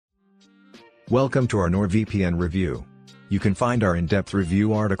Welcome to our NordVPN review. You can find our in-depth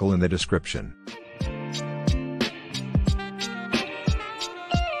review article in the description.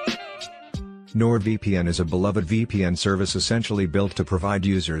 NordVPN is a beloved VPN service essentially built to provide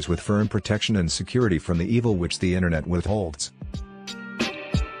users with firm protection and security from the evil which the internet withholds.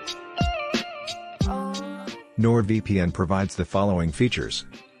 NordVPN provides the following features: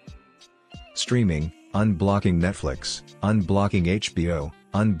 streaming, unblocking Netflix, unblocking HBO,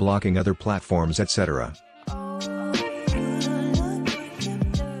 unblocking other platforms, etc.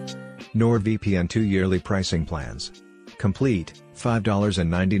 NordVPN 2 yearly pricing plans. Complete,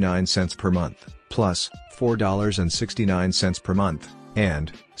 $5.99 per month, plus, $4.69 per month,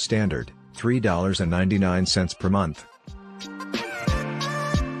 and, standard, $3.99 per month.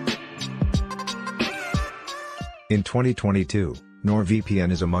 In 2022, NordVPN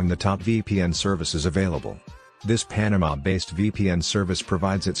is among the top VPN services available. This Panama-based VPN service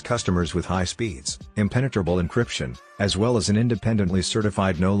provides its customers with high speeds, impenetrable encryption, as well as an independently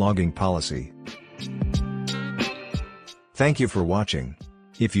certified no-logging policy. Thank you for watching.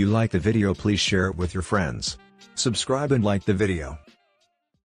 If you like the video, please share it with your friends. Subscribe and like the video.